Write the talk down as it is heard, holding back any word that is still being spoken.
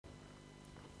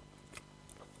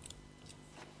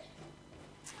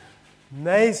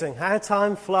Amazing how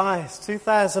time flies.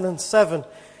 2007.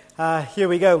 Here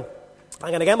we go. I'm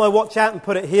going to get my watch out and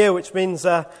put it here, which means,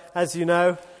 as you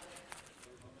know,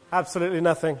 absolutely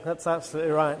nothing. That's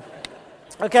absolutely right.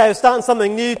 Okay, we're starting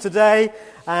something new today,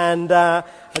 and I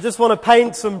just want to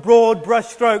paint some broad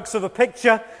brushstrokes of a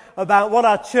picture about what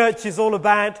our church is all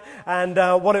about and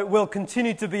what it will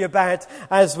continue to be about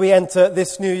as we enter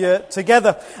this new year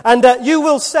together. And you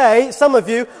will say, some of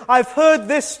you, I've heard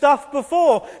this stuff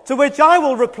before, to which I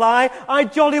will reply, I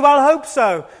jolly well hope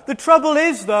so. The trouble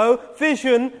is, though,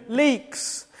 vision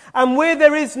leaks. And where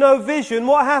there is no vision,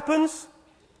 what happens?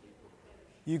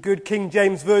 You good King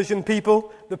James Version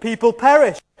people, the people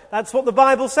perish. That's what the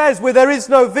Bible says. Where there is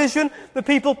no vision, the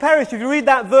people perish. If you read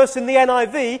that verse in the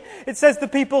NIV, it says the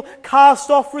people cast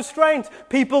off restraint.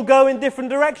 People go in different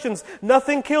directions.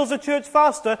 Nothing kills a church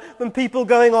faster than people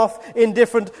going off in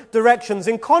different directions.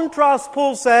 In contrast,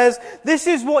 Paul says, this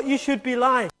is what you should be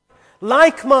like.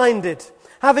 Like-minded,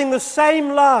 having the same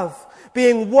love,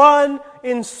 being one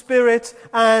in spirit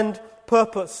and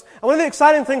purpose. And one of the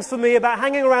exciting things for me about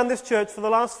hanging around this church for the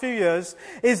last few years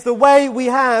is the way we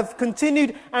have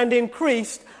continued and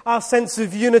increased our sense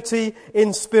of unity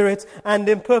in spirit and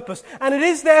in purpose. And it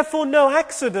is therefore no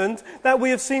accident that we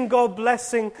have seen God's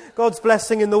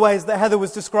blessing in the ways that Heather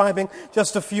was describing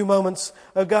just a few moments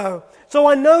ago. So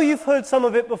I know you've heard some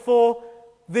of it before.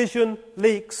 Vision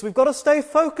leaks. We've got to stay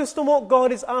focused on what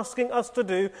God is asking us to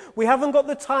do. We haven't got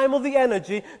the time or the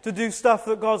energy to do stuff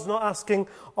that God's not asking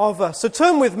of us. So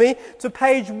turn with me to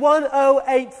page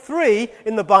 1083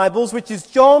 in the Bibles, which is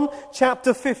John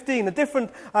chapter 15, a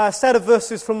different set of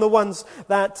verses from the ones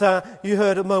that you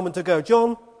heard a moment ago.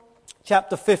 John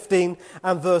chapter 15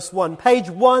 and verse 1. Page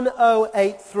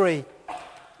 1083.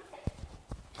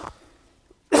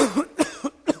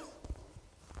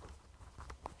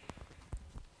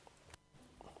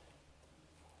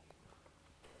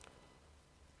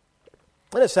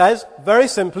 And it says, very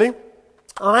simply,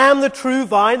 I am the true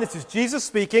vine. This is Jesus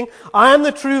speaking. I am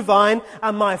the true vine,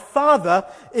 and my Father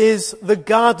is the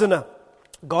gardener.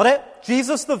 Got it?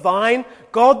 Jesus the vine,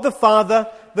 God the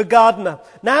Father, the gardener.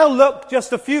 Now look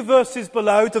just a few verses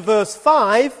below to verse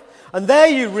 5, and there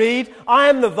you read, I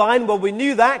am the vine. Well, we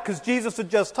knew that because Jesus had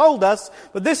just told us,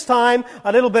 but this time,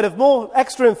 a little bit of more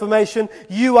extra information,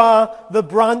 you are the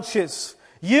branches.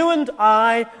 You and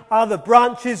I are the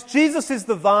branches. Jesus is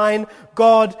the vine.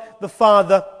 God, the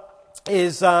Father,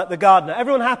 is the gardener.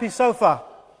 Everyone happy so far?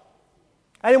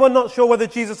 Anyone not sure whether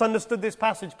Jesus understood this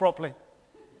passage properly?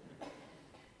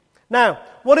 Now,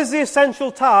 what is the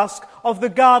essential task of the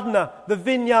gardener, the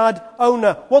vineyard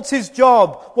owner? What's his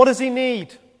job? What does he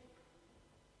need?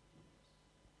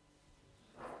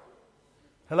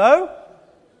 Hello?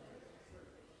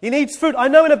 He needs fruit. I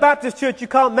know in a Baptist church you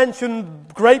can't mention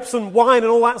grapes and wine and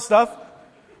all that stuff,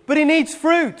 but he needs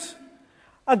fruit.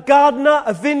 A gardener,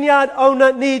 a vineyard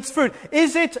owner needs fruit.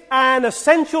 Is it an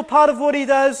essential part of what he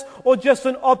does or just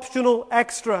an optional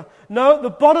extra? No,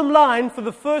 the bottom line for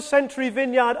the first century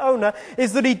vineyard owner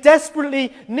is that he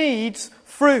desperately needs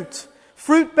fruit.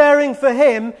 Fruit bearing for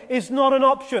him is not an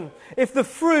option. If the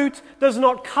fruit does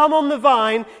not come on the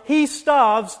vine, he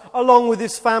starves along with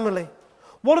his family.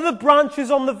 What are the branches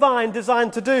on the vine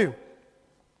designed to do?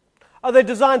 Are they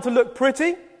designed to look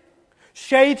pretty?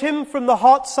 Shade him from the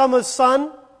hot summer's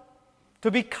sun? To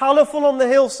be colourful on the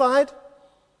hillside?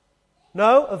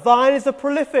 No, a vine is a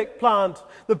prolific plant.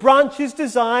 The branch is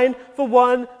designed for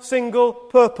one single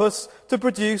purpose, to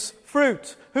produce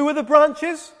fruit. Who are the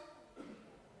branches?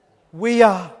 We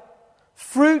are.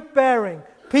 Fruit bearing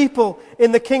people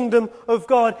in the kingdom of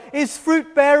God. Is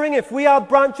fruit bearing, if we are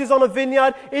branches on a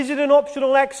vineyard, is it an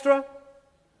optional extra?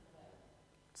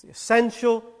 It's the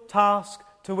essential task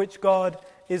to which God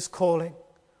is calling,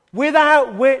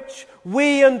 without which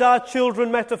we and our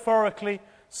children metaphorically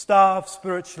starve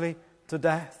spiritually to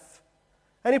death.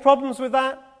 Any problems with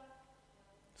that?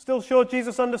 Still sure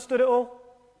Jesus understood it all?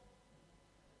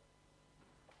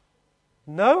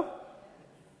 No?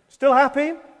 Still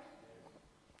happy?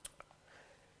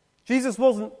 Jesus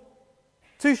wasn't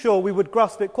too sure we would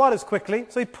grasp it quite as quickly,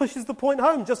 so he pushes the point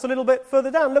home just a little bit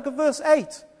further down. Look at verse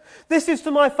 8. This is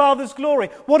to my Father's glory.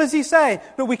 What does he say?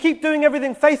 That we keep doing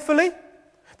everything faithfully?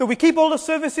 That we keep all the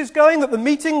services going? That the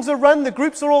meetings are run, the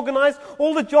groups are organized,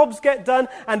 all the jobs get done,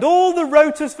 and all the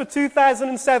rotas for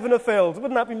 2007 are filled?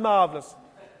 Wouldn't that be marvelous?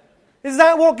 Is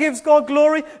that what gives God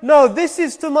glory? No, this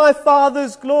is to my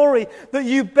Father's glory, that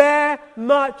you bear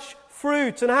much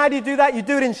fruit. And how do you do that? You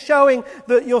do it in showing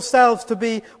that yourselves to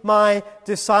be my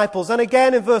disciples. And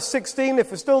again in verse 16,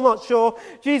 if we're still not sure,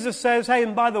 Jesus says, hey,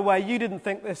 and by the way, you didn't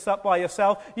think this up by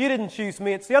yourself. You didn't choose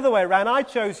me. It's the other way around. I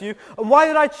chose you. And why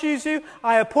did I choose you?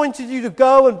 I appointed you to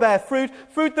go and bear fruit.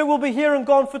 Fruit that will be here and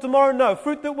gone for tomorrow? No.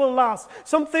 Fruit that will last.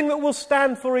 Something that will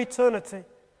stand for eternity.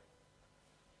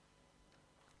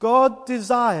 God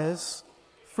desires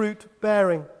fruit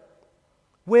bearing.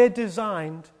 We're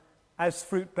designed as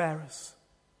fruit bearers.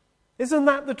 Isn't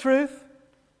that the truth?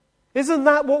 Isn't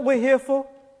that what we're here for?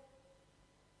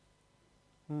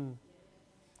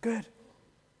 Good.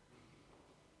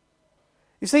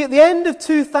 You see, at the end of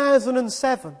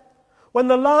 2007, when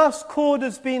the last chord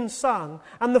has been sung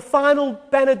and the final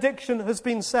benediction has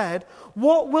been said,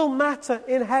 what will matter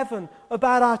in heaven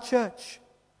about our church?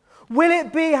 Will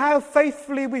it be how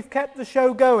faithfully we've kept the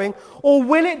show going, or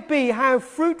will it be how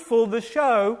fruitful the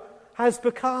show has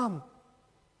become?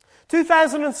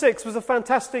 2006 was a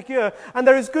fantastic year, and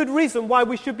there is good reason why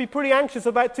we should be pretty anxious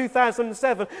about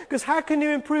 2007, because how can you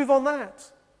improve on that?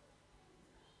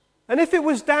 And if it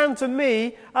was down to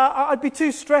me, I'd be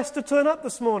too stressed to turn up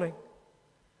this morning.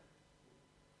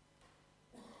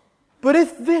 But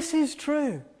if this is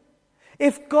true,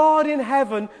 if God in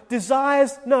heaven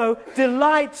delights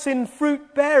in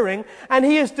fruit bearing, and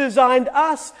He has designed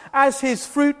us as His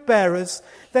fruit bearers,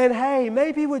 then hey,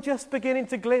 maybe we're just beginning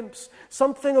to glimpse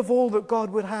something of all that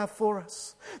God would have for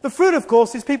us. The fruit, of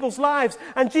course, is people's lives,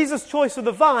 and Jesus' choice of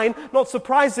the vine, not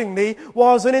surprisingly,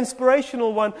 was an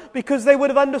inspirational one, because they would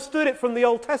have understood it from the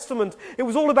Old Testament. It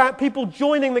was all about people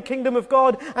joining the kingdom of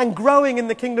God and growing in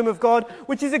the kingdom of God,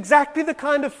 which is exactly the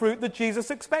kind of fruit that Jesus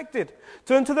expected.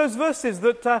 Turn to those verses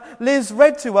that Liz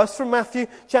read to us from Matthew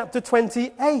chapter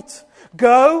 28.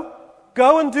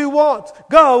 Go and do what?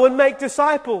 Go and make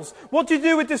disciples. What do you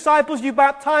do with disciples? You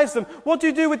baptize them. What do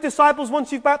you do with disciples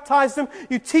once you've baptized them?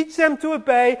 You teach them to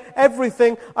obey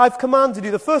everything I've commanded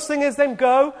you. The first thing is then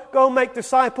go and make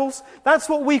disciples. That's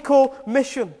what we call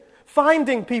mission.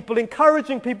 Finding people,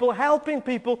 encouraging people, helping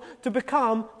people to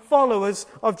become followers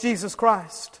of Jesus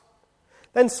Christ.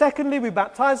 Then secondly, we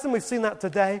baptize them. We've seen that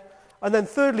today. And then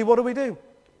thirdly, what do?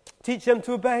 Teach them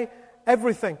to obey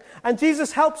everything. And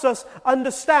Jesus helps us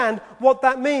understand what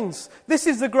that means. This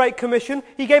is the Great Commission.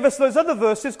 He gave us those other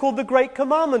verses called the Great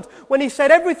Commandment, when He said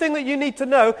everything that you need to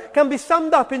know can be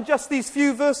summed up in just these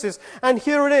few verses. And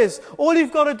here it is. All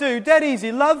you've got to do, dead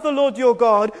easy, love the Lord your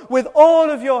God with all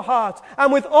of your heart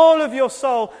and with all of your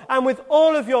soul and with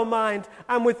all of your mind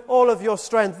and with all of your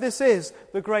strength. This is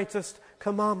the greatest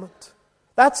commandment.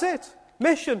 That's it.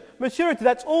 Mission, maturity,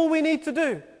 that's all we need to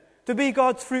do to be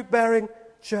God's fruit-bearing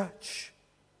church.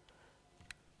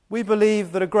 We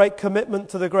believe that a great commitment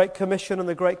to the Great Commission and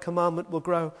the Great Commandment will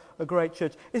grow a great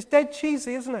church. It's dead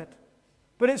cheesy, isn't it?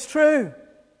 But it's true.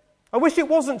 I wish it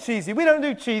wasn't cheesy. We don't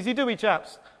do cheesy, do we,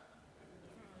 chaps?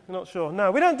 You're not sure?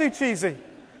 No, we don't do cheesy.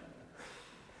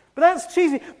 But that's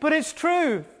cheesy. But it's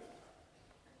true.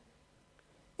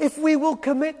 If we will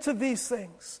commit to these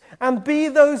things and be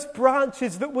those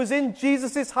branches that was in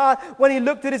Jesus' heart when He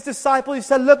looked at His disciples, He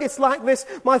said, look, it's like this.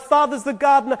 My Father's the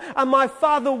gardener and my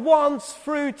Father wants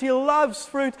fruit. He loves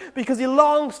fruit because He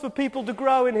longs for people to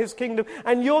grow in His kingdom.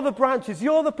 And you're the branches.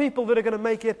 You're the people that are going to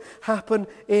make it happen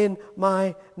in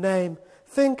my name.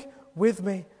 Think with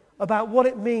me about what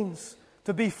it means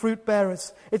to be fruit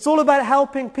bearers. It's all about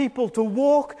helping people to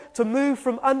walk, to move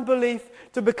from unbelief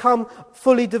to become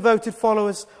fully devoted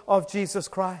followers of Jesus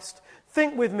Christ.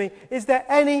 Think with me, is there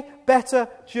any better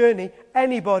journey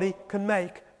anybody can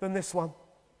make than this one?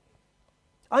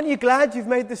 Aren't you glad you've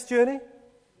made this journey?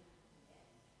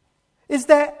 Is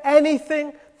there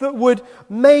anything that would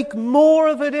make more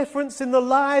of a difference in the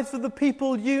lives of the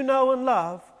people you know and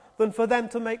love than for them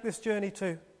to make this journey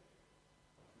too?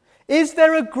 Is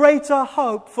there a greater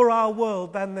hope for our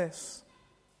world than this?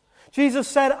 Jesus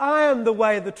said, I am the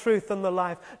way, the truth, and the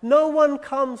life. No one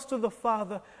comes to the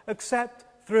Father except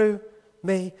through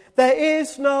me. There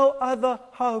is no other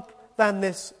hope than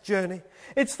this journey.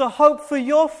 It's the hope for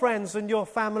your friends and your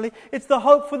family. It's the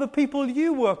hope for the people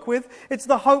you work with. It's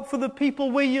the hope for the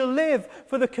people where you live,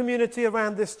 for the community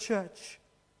around this church.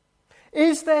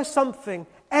 Is there something,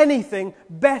 anything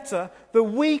better that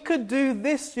we could do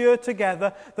this year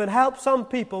together than help some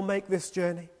people make this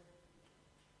journey?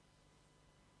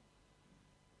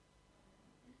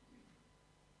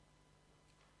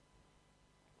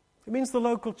 It means the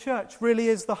local church really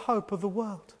is the hope of the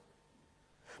world.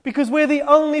 Because we're the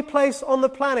only place on the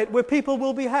planet where people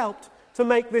will be helped to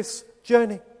make this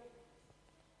journey.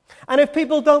 And if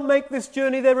people don't make this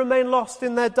journey, they remain lost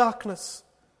in their darkness.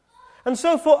 And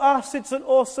so for us, it's an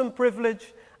awesome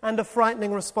privilege and a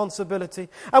frightening responsibility.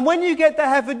 And when you get to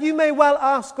heaven, you may well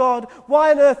ask God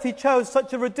why on earth he chose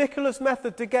such a ridiculous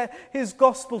method to get his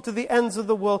gospel to the ends of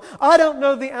the world. I don't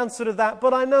know the answer to that,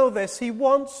 but I know this. He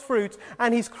wants fruit,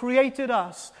 and he's created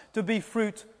us to be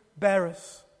fruit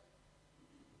bearers.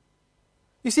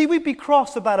 You see, we'd be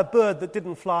cross about a bird that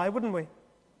didn't fly, wouldn't we?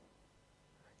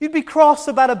 You'd be cross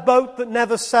about a boat that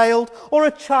never sailed or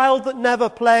a child that never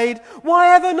played.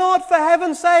 Why ever not, for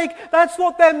heaven's sake? That's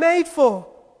what they're made for.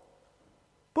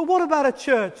 But what about a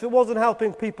church that wasn't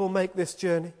helping people make this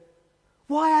journey?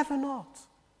 Why ever not?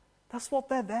 That's what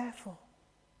they're there for.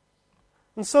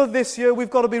 And so this year we've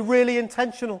got to be really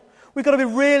intentional. We've got to be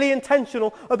really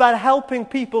intentional about helping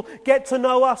people get to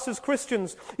know us as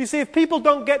Christians. You see, if people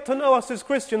don't get to know us as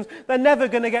Christians, they're never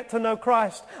going to get to know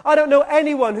Christ. I don't know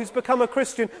anyone who's become a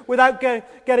Christian without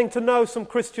getting to know some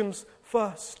Christians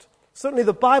first. Certainly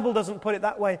the Bible doesn't put it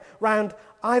that way round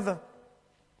either.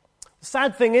 The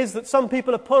sad thing is that some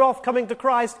people are put off coming to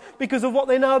Christ because of what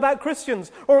they know about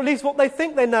Christians, or at least what they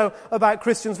think they know about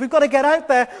Christians. We've got to get out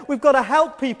there. We've got to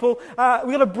help people. We've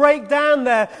got to break down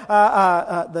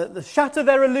shatter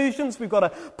their illusions. We've got to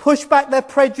push back their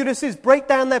prejudices, break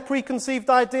down their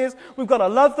preconceived ideas. We've got to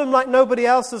love them like nobody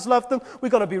else has loved them.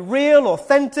 We've got to be real,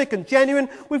 authentic, and genuine.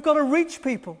 We've got to reach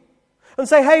people and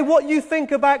say, hey, what you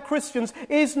think about Christians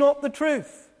is not the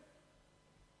truth.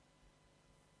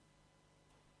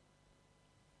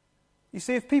 You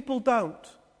see, if people don't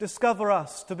discover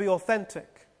us to be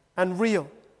authentic and real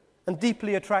and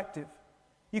deeply attractive,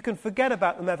 you can forget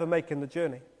about them ever making the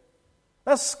journey.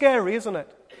 That's scary, isn't it?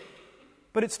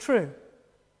 But it's true.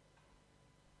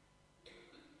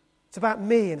 It's about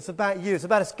me and it's about you. It's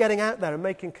about us getting out there and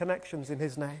making connections in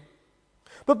his name.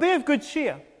 But be of good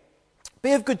cheer.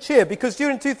 Be of good cheer, because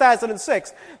during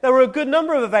 2006, there were a good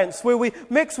number of events where we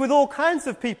mixed with all kinds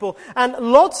of people, and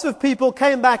lots of people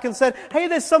came back and said, hey,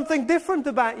 there's something different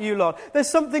about you lot. There's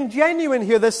something genuine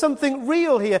here. There's something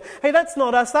real here. Hey, that's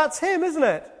not us, that's him, isn't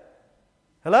it?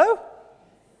 Hello?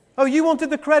 Oh, you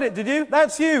wanted the credit, did you?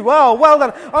 That's you. Wow, well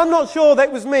done. I'm not sure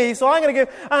that was me, so I'm going to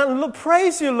give, and look,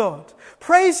 praise you, Lord.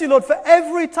 Praise you, Lord, for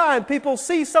every time people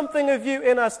see something of you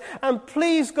in us. And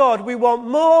please, God, we want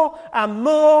more and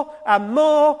more and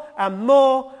more and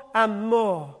more and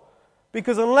more.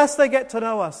 Because unless they get to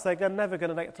know us, they're never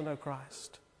going to get to know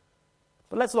Christ.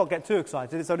 But let's not get too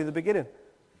excited. It's only the beginning.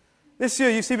 This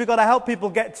year, you see, we've got to help people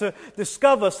get to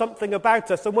discover something about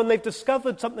us. And when they've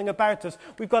discovered something about us,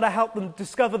 we've got to help them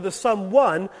discover the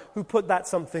someone who put that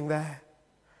something there.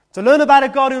 To learn about a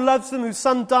God who loves them, whose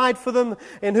Son died for them,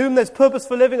 in whom there's purpose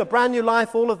for living, a brand new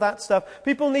life, all of that stuff.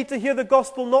 People need to hear the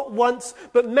gospel not once,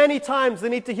 but many times. They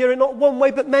need to hear it not one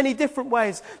way, but many different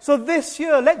ways. So this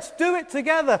year, let's do it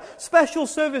together. Special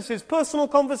services, personal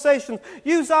conversations.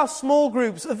 Use our small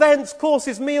groups, events,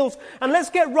 courses, meals. And let's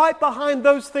get right behind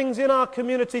those things in our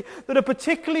community that are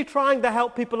particularly trying to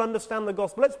help people understand the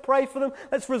gospel. Let's pray for them.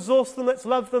 Let's resource them. Let's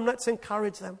love them. Let's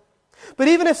encourage them. But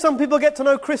even if some people get to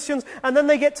know Christians and then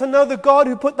they get to know the God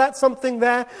who put that something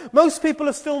there, most people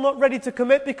are still not ready to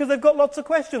commit because they've got lots of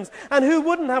questions. And who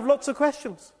wouldn't have lots of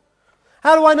questions?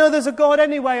 How do I know there's a God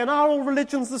anyway? And are all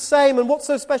religions the same? And what's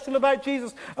so special about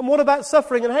Jesus? And what about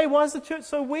suffering? And hey, why is the church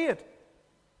so weird?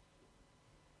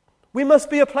 We must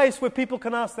be a place where people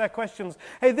can ask their questions.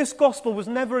 Hey, this gospel was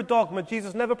never a dogma.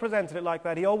 Jesus never presented it like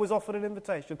that. He always offered an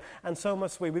invitation, and so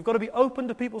must we. We've got to be open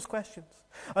to people's questions.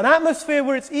 An atmosphere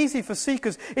where it's easy for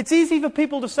seekers. It's easy for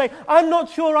people to say, I'm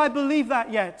not sure I believe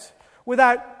that yet,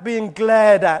 without being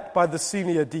glared at by the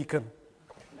senior deacon.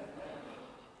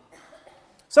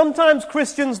 Sometimes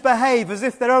Christians behave as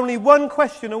if they're only one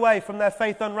question away from their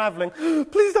faith unraveling.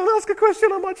 Please don't ask a question,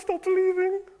 I might stop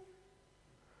believing.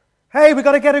 Hey, we've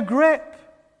got to get a grip.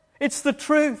 It's the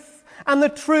truth. And the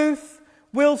truth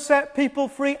will set people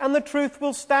free. And the truth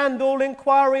will stand all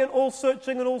inquiry and all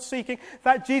searching and all seeking. In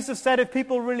fact, Jesus said if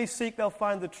people really seek, they'll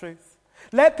find the truth.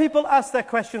 Let people ask their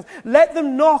questions. Let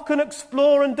them knock and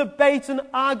explore and debate and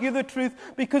argue the truth.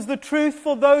 Because the truth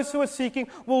for those who are seeking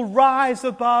will rise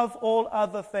above all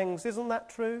other things. Isn't that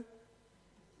true?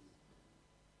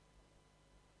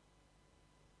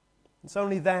 It's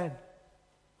only then,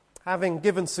 having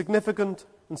given significant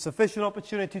and sufficient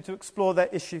opportunity to explore their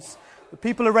issues, the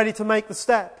people are ready to make the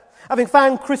step. Having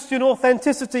found Christian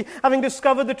authenticity, having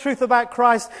discovered the truth about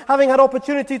Christ, having had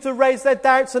opportunity to raise their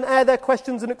doubts and air their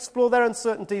questions and explore their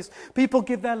uncertainties, people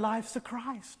give their lives to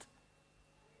Christ.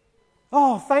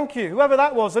 Oh, thank you. Whoever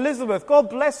that was, Elizabeth, God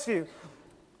bless you.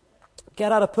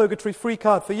 Get out of purgatory free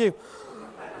card for you.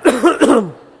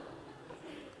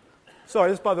 Sorry,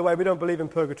 this, by the way, we don't believe in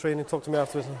purgatory, and you talk to me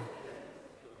afterwards.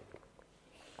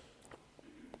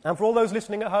 And for all those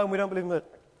listening at home, we don't believe in it.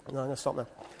 No, I'm going to stop now.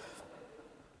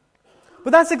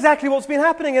 But that's exactly what's been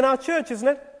happening in our church, isn't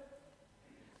it?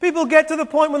 People get to the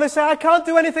point when they say, I can't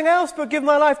do anything else but give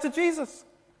my life to Jesus.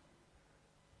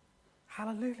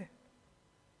 Hallelujah.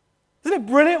 Isn't it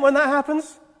brilliant when that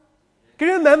happens? Can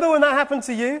you remember when that happened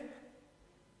to you?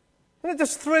 Didn't it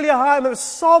just thrill your heart? I remember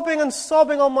sobbing and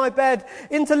sobbing on my bed.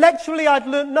 Intellectually, I'd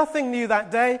learned nothing new that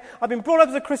day. I've been brought up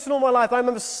as a Christian all my life. I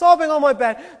remember sobbing on my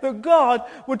bed that God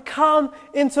would come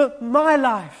into my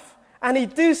life and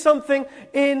He'd do something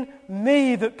in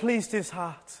me that pleased His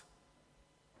heart.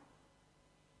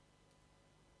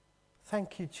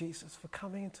 Thank you, Jesus, for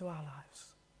coming into our lives.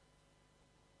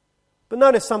 But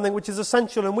notice something which is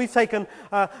essential, and we've taken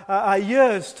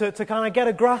years to kind of get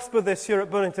a grasp of this here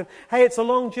at Burlington. Hey, it's a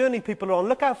long journey people are on.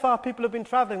 Look how far people have been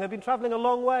traveling. They've been traveling a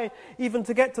long way, even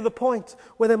to get to the point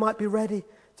where they might be ready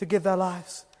to give their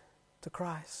lives to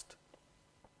Christ.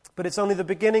 But it's only the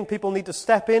beginning. People need to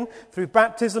step in through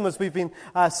baptism, as we've been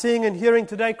seeing and hearing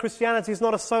today. Christianity is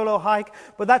not a solo hike,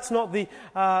 but that's not the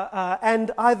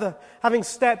end either. Having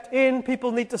stepped in,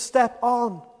 people need to step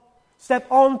on. Step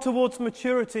on towards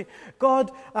maturity.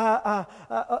 God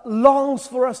longs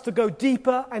for us to go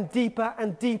deeper and deeper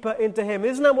and deeper into Him.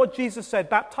 Isn't that what Jesus said?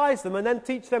 Baptize them and then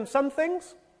teach them some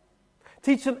things?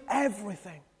 Teach them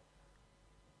everything.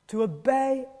 To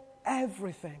obey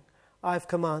everything I've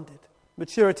commanded.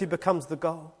 Maturity becomes the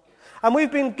goal. And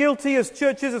we've been guilty as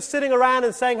churches of sitting around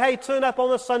and saying, hey, turn up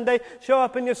on a Sunday, show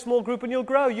up in your small group and you'll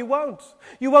grow. You won't.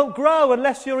 You won't grow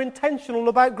unless you're intentional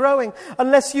about growing,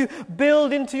 unless you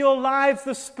build into your lives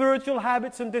the spiritual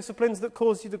habits and disciplines that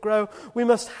cause you to grow. We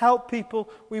must help people.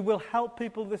 We will help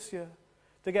people this year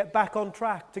to get back on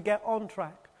track, to get on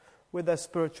track with their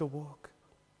spiritual walk.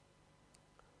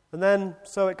 And then,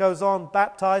 so it goes on,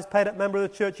 baptized, paid up member of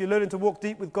the church, you're learning to walk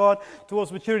deep with God towards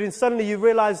maturity, and suddenly you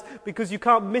realize, because you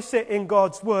can't miss it in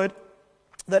God's word,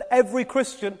 that every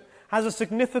Christian has a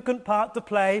significant part to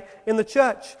play in the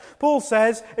church. Paul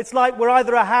says it's like we're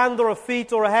either a hand or a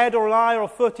feet or a head or an eye or a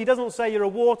foot. He doesn't say you're a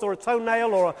wart or a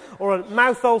toenail or a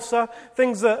mouth ulcer,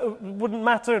 things that wouldn't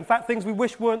matter, in fact, things we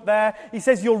wish weren't there. He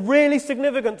says you're really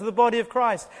significant to the body of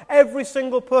Christ. Every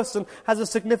single person has a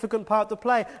significant part to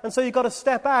play. And so you've got to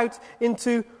step out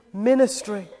into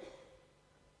ministry.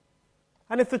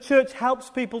 And if the church helps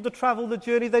people to travel the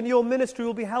journey, then your ministry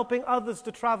will be helping others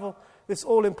to travel this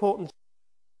all-important journey.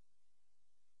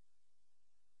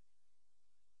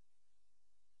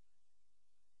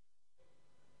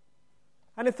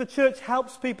 And if the church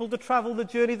helps people to travel the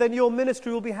journey, then your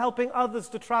ministry will be helping others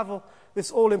to travel this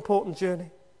all-important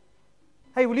journey.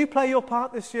 Hey, will you play your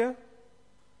part this year?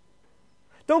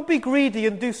 Don't be greedy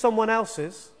and do someone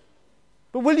else's.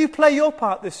 But will you play your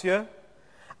part this year?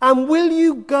 And will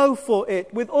you go for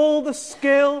it with all the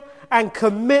skill and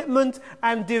commitment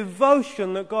and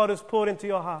devotion that God has poured into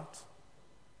your heart?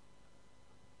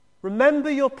 Remember,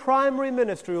 your primary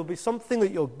ministry will be something that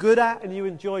you're good at and you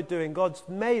enjoy doing. God's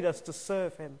made us to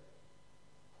serve Him.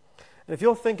 And if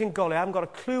you're thinking, golly, I haven't got a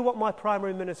clue what my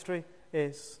primary ministry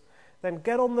is, then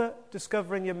get on the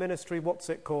Discovering Your Ministry What's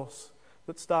It course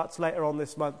that starts later on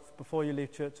this month before you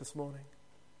leave church this morning.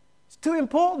 It's too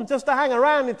important just to hang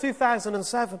around in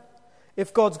 2007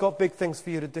 if God's got big things for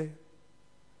you to do. And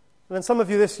then some of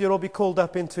you this year will be called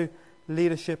up into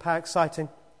leadership. How exciting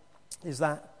is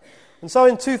that? And so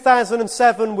in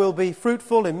 2007, we'll be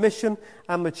fruitful in mission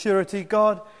and maturity,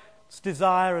 God's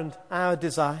desire and our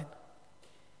design.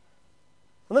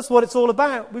 And that's what it's all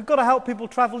about. We've got to help people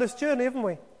travel this journey, haven't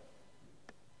we?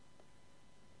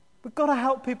 We've got to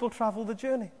help people travel the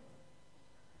journey.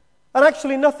 And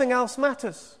actually, nothing else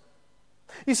matters.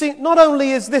 You see, not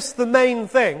only is this the main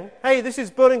thing, hey, this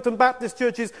is Burlington Baptist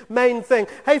Church's main thing.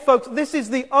 Hey, folks, this is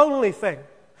the only thing.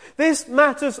 This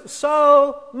matters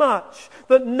so much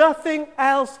that nothing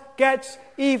else gets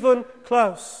even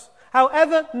close.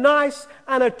 However nice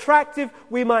and attractive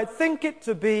we might think it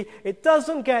to be, it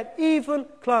doesn't get even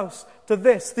close to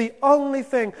this. The only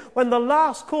thing, when the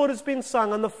last chord has been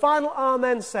sung and the final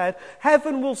amen said,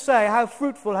 heaven will say, how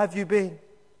fruitful have you been?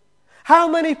 How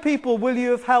many people will you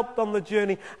have helped on the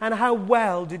journey, and how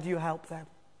well did you help them?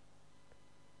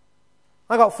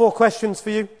 I got 4 questions for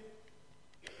you.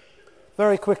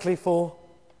 Very quickly, 4.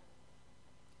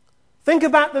 Think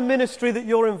about the ministry that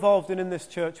you're involved in this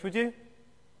church, would you?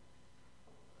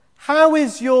 How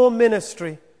is your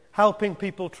ministry helping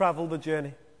people travel the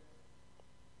journey?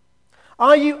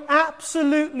 Are you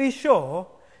absolutely sure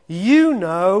you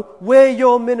know where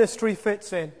your ministry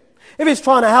fits in? If it's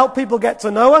trying to help people get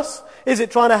to know us, is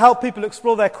it trying to help people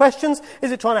explore their questions?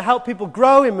 Is it trying to help people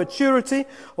grow in maturity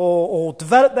or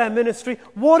develop their ministry?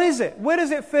 What is it? Where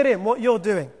does it fit in, what you're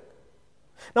doing?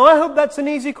 Now, I hope that's an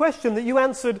easy question that you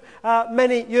answered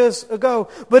many years ago.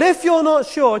 But if you're not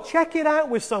sure, check it out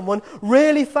with someone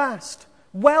really fast.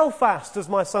 Well fast, as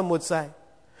my son would say.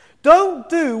 Don't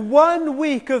do 1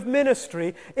 week of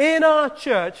ministry in our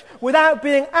church without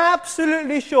being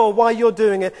absolutely sure why you're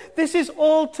doing it. This is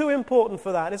all too important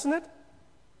for that, isn't it?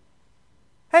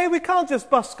 Hey, we can't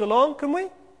just busk along, can we?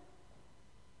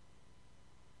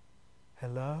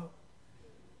 Hello?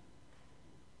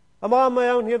 Am I on my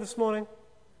own here this morning?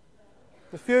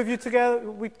 A few of you together,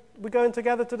 we going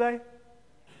together today?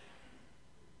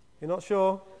 You're not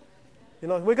sure?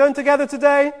 We're going together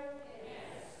today?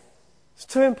 It's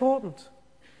too important.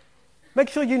 Make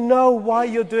sure you know why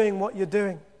you're doing what you're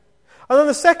doing. And then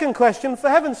the second question, for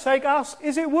heaven's sake, ask,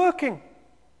 is it working?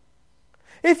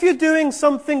 If you're doing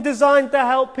something designed to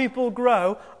help people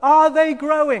grow, are they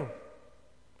growing?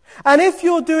 And if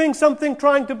you're doing something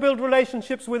trying to build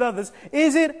relationships with others,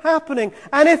 is it happening?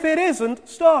 And if it isn't,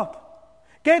 stop.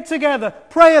 Get together,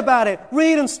 pray about it,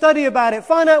 read and study about it,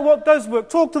 find out what does work,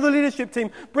 talk to the leadership team,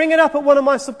 bring it up at one of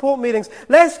my support meetings.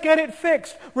 Let's get it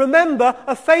fixed. Remember,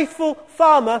 a faithful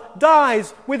farmer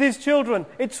dies with his children.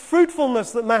 It's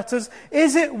fruitfulness that matters.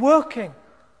 Is it working?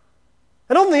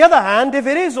 And on the other hand, if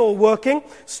it is all working,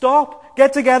 stop,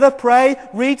 get together, pray,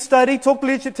 read, study, talk to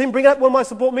the leadership team, bring it up at one of my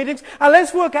support meetings, and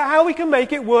let's work out how we can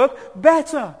make it work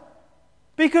better.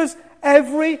 Because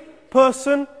every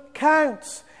person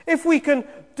counts. If we can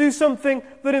do something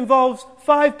that involves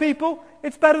 5 people,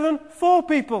 it's better than 4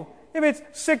 people. If it's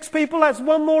 6 people, that's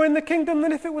 1 more in the kingdom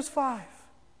than if it was 5.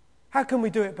 How can we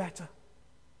do it better?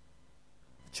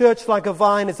 Church, like a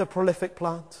vine, is a prolific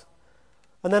plant.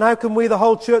 And then how can we, the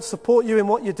whole church, support you in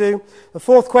what you do? The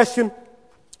fourth question,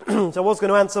 which I was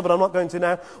going to answer, but I'm not going to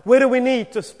now. Where do we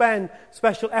need to spend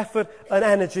special effort and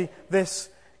energy this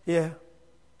year?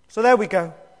 So there we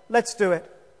go. Let's do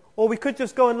it. Or we could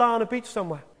just go and lie on a beach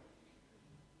somewhere.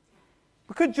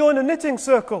 We could join a knitting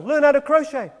circle, learn how to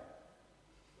crochet.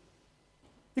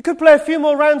 You could play a few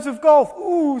more rounds of golf.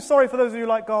 Ooh, sorry for those of you who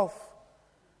like golf.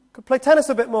 Could play tennis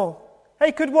a bit more.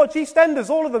 Hey, could watch EastEnders,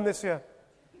 all of them this year.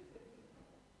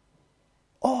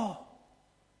 Or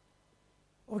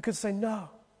we could say, no,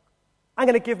 I'm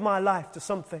going to give my life to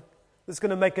something that's going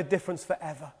to make a difference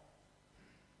forever.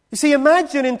 You see,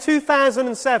 imagine in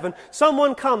 2007,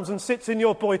 someone comes and sits in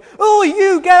your pew. Oh,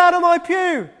 you, get out of my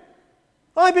pew.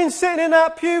 I've been sitting in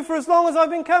that pew for as long as I've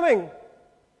been coming.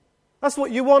 That's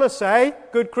what you want to say,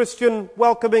 good Christian,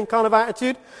 welcoming kind of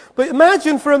attitude. But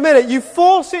imagine for a minute, you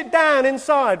force it down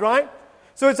inside, right?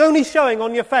 So it's only showing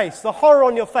on your face. The horror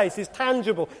on your face is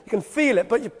tangible. You can feel it,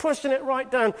 but you're pushing it right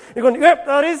down. You're going, yep,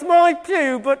 that is my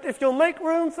pew, but if you'll make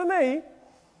room for me.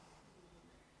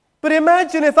 But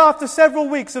imagine if after several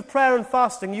weeks of prayer and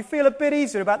fasting, you feel a bit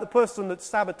easier about the person that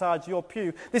sabotaged your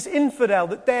pew, this infidel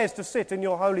that dares to sit in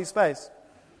your holy space.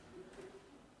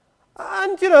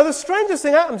 And, the strangest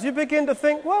thing happens, you begin to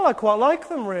think, well, I quite like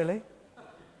them, really.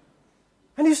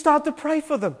 And you start to pray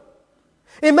for them.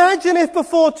 Imagine if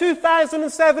before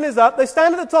 2007 is up, they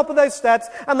stand at the top of those steps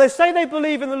and they say they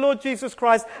believe in the Lord Jesus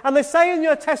Christ, and they say in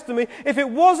your testimony, if it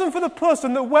wasn't for the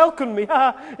person that welcomed me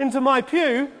into my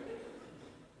pew,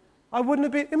 I wouldn't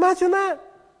have been. Imagine that.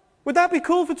 Would that be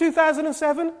cool for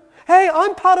 2007? Hey,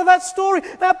 I'm part of that story.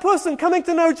 That person coming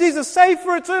to know Jesus, saved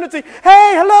for eternity.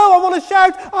 Hey, hello, I want to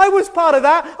shout. I was part of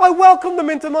that. I welcomed them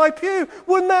into my pew.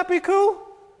 Wouldn't that be cool?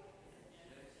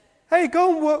 Hey,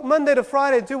 go and work Monday to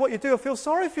Friday and do what you do. I feel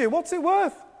sorry for you. What's it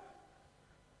worth?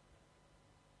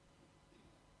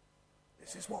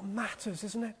 This is what matters,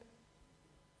 isn't it?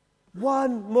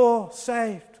 1 more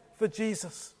saved for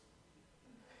Jesus.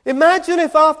 Imagine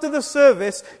if after the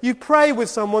service you pray with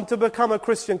someone to become a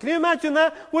Christian. Can you imagine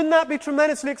that? Wouldn't that be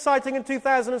tremendously exciting in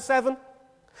 2007?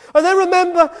 And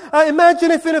then imagine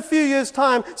if in a few years'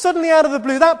 time, suddenly out of the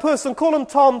blue, that person, call him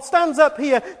Tom, stands up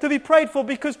here to be prayed for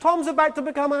because Tom's about to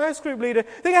become a house group leader.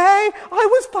 Think, hey, I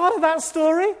was part of that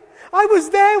story. I was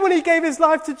there when he gave his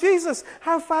life to Jesus.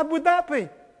 How fab would that be?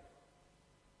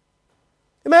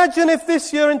 Imagine if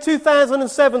this year in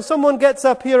 2007 someone gets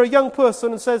up here, a young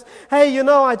person, and says, hey,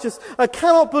 I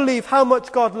cannot believe how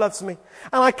much God loves me.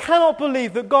 And I cannot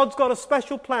believe that God's got a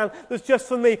special plan that's just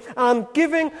for me. And I'm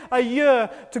giving a year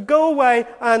to go away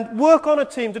and work on a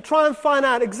team to try and find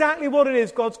out exactly what it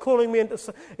is God's calling me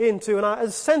into. And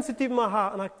it's sensitive in my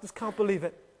heart, and I just can't believe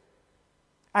it.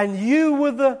 And you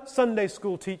were the Sunday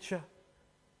school teacher,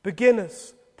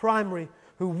 beginners, primary,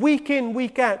 who week in,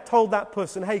 week out told that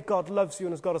person, hey, God loves you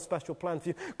and has got a special plan for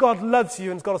you. God loves you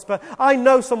and has got a special... I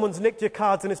know someone's nicked your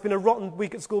cards and it's been a rotten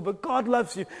week at school, but God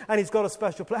loves you and he's got a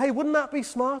special plan. Hey, wouldn't that be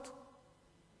smart?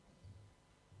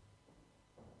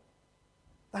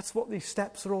 That's what these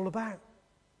steps are all about.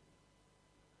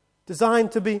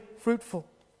 designed to be fruitful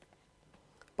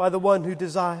by the one who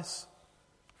desires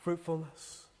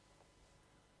fruitfulness.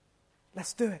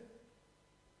 Let's do it.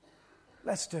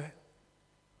 Let's do it.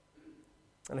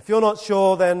 And if you're not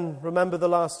sure, then remember the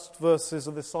last verses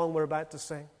of the song we're about to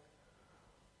sing.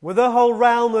 With the whole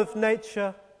realm of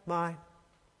nature mine,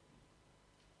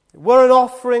 it were an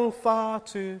offering far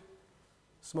too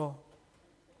small.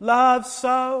 Love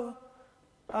so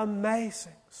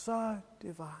amazing, so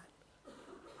divine,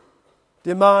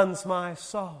 demands my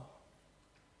soul,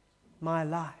 my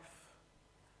life,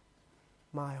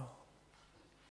 my all.